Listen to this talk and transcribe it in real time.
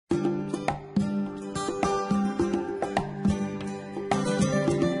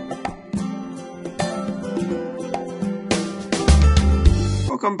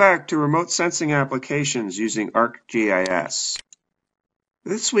Welcome back to Remote Sensing Applications using ArcGIS.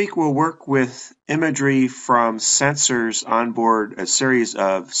 This week we'll work with imagery from sensors on board a series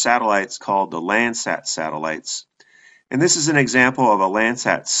of satellites called the Landsat satellites. And this is an example of a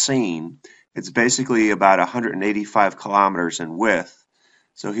Landsat scene. It's basically about 185 kilometers in width.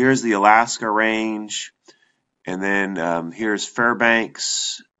 So here's the Alaska range, and then here's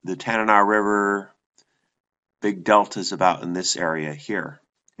Fairbanks, the Tanana River. Big deltas about in this area here.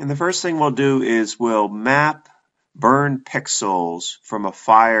 And the first thing we'll do is we'll map burn pixels from a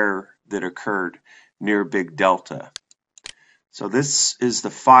fire that occurred near Big Delta. So this is the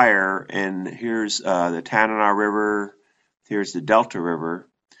fire, and here's the Tanana River, here's the Delta River,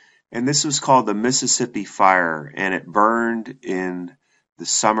 and this was called the Mississippi Fire, and it burned in the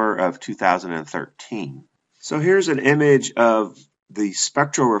summer of 2013. So here's an image of the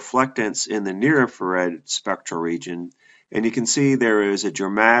spectral reflectance in the near-infrared spectral region, and you can see there is a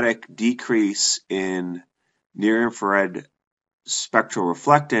dramatic decrease in near-infrared spectral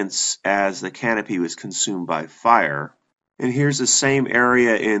reflectance as the canopy was consumed by fire. And here's the same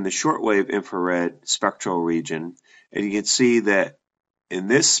area in the shortwave infrared spectral region, and you can see that in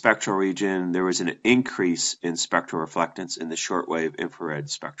this spectral region there was an increase in spectral reflectance in the shortwave infrared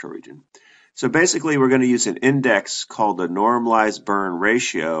spectral region. So basically we're going to use an index called the normalized burn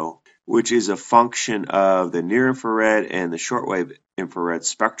ratio, which is a function of the near-infrared and the shortwave infrared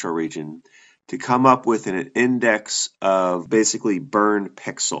spectral region, to come up with an index of basically burn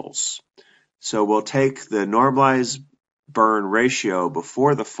pixels. So we'll take the normalized burn ratio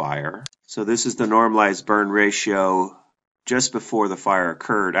before the fire. So this is the normalized burn ratio just before the fire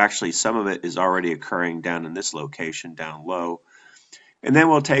occurred. Actually, some of it is already occurring down in this location down low. And then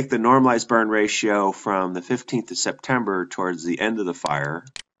we'll take the normalized burn ratio from the 15th of September towards the end of the fire,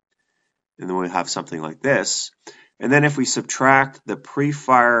 and then we'll have something like this. And then if we subtract the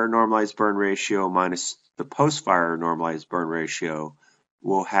pre-fire normalized burn ratio minus the post-fire normalized burn ratio,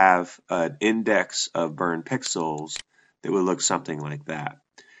 we'll have an index of burn pixels that would look something like that.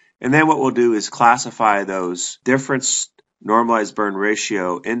 And then what we'll do is classify those different normalized burn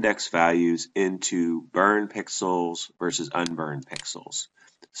ratio index values into burn pixels versus unburned pixels.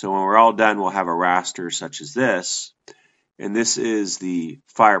 So when we're all done, we'll have a raster such as this, and this is the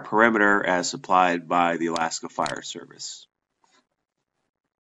fire perimeter as supplied by the Alaska Fire Service.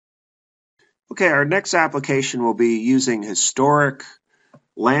 Okay, our next application will be using historic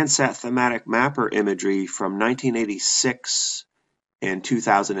Landsat Thematic Mapper imagery from 1986 and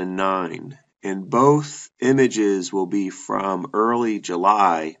 2009. And both images will be from early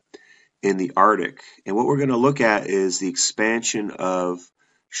July in the Arctic. And what we're going to look at is the expansion of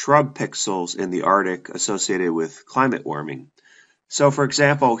shrub pixels in the Arctic associated with climate warming. So for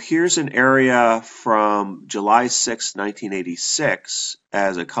example, here's an area from July 6, 1986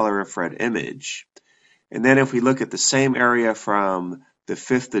 as a color infrared image. And then if we look at the same area from the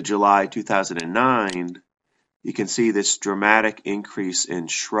 5th of July 2009, you can see this dramatic increase in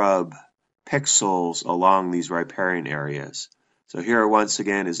shrub pixels along these riparian areas. So here once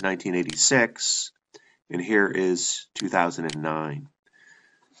again is 1986, and here is 2009.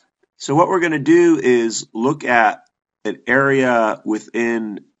 So what we're going to do is look at an area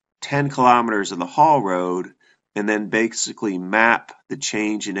within 10 kilometers of the haul road, and then basically map the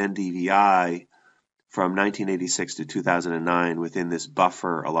change in NDVI from 1986 to 2009 within this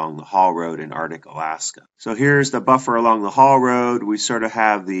buffer along the haul road in Arctic Alaska. So here's the buffer along the haul road. We sort of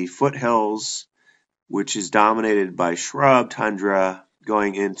have the foothills, which is dominated by shrub tundra,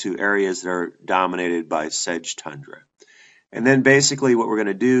 going into areas that are dominated by sedge tundra. And then basically what we're going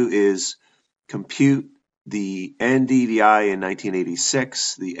to do is compute the NDVI in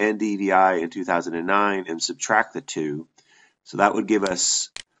 1986, the NDVI in 2009, and subtract the two. So that would give us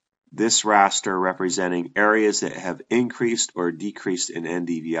this raster representing areas that have increased or decreased in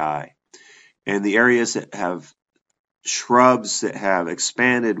NDVI. And the areas that have shrubs that have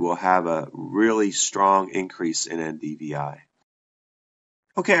expanded will have a really strong increase in NDVI.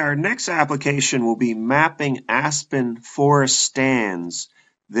 Okay, our next application will be mapping aspen forest stands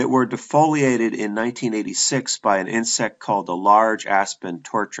that were defoliated in 1986 by an insect called the large aspen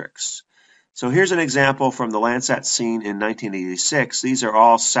tortrix. So here's an example from the Landsat scene in 1986. These are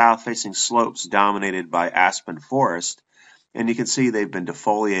all south-facing slopes dominated by aspen forest, and you can see they've been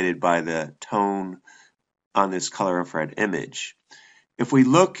defoliated by the tone on this color infrared image. If we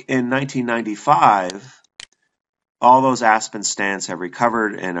look in 1995, all those aspen stands have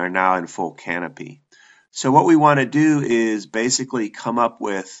recovered and are now in full canopy. So what we want to do is basically come up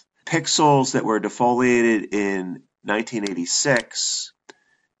with pixels that were defoliated in 1986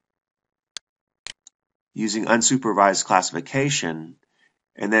 using unsupervised classification,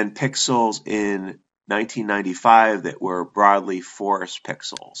 and then pixels in 1995 that were broadleaf forest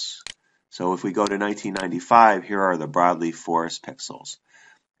pixels. So if we go to 1995, here are the broadleaf forest pixels.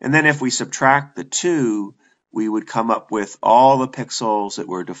 And then if we subtract the two, we would come up with all the pixels that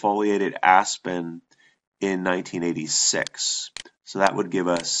were defoliated aspen in 1986. So that would give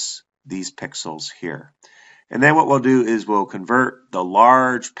us these pixels here. And then what we'll do is we'll convert the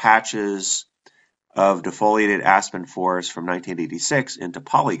large patches of defoliated aspen forest from 1986 into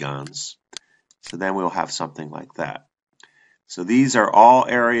polygons. So then we'll have something like that. So these are all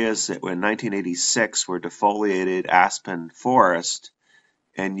areas that in 1986 were defoliated aspen forest,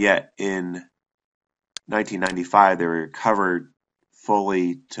 and yet in 1995 they were covered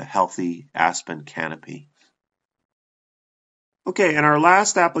fully to healthy aspen canopy. Okay, in our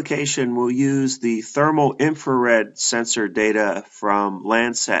last application, we'll use the thermal infrared sensor data from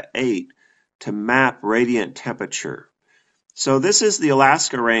Landsat 8 to map radiant temperature. So this is the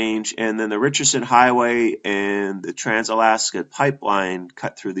Alaska Range, and then the Richardson Highway and the Trans-Alaska Pipeline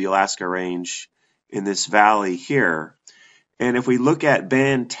cut through the Alaska Range in this valley here. And if we look at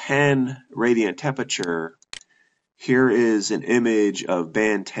band 10 radiant temperature, here is an image of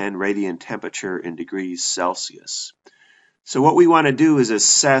band 10 radiant temperature in degrees Celsius. So what we want to do is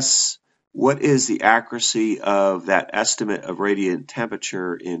assess what is the accuracy of that estimate of radiant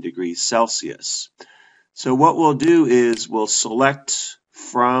temperature in degrees Celsius. So what we'll do is we'll select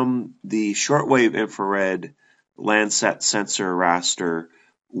from the shortwave infrared Landsat sensor raster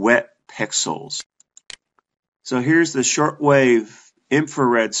wet pixels. So here's the shortwave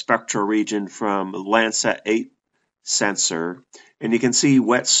infrared spectral region from Landsat 8 sensor, and you can see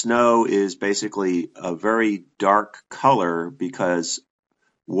wet snow is basically a very dark color because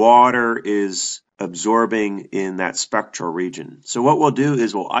water is absorbing in that spectral region. So what we'll do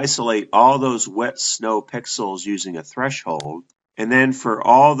is we'll isolate all those wet snow pixels using a threshold, and then for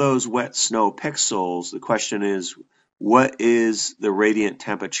all those wet snow pixels, the question is, what is the radiant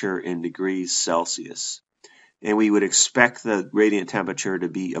temperature in degrees Celsius? And we would expect the radiant temperature to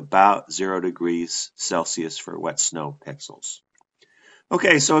be about 0 degrees Celsius for wet snow pixels.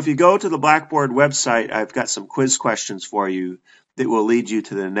 Okay, so if you go to the Blackboard website, I've got some quiz questions for you that will lead you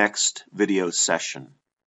to the next video session.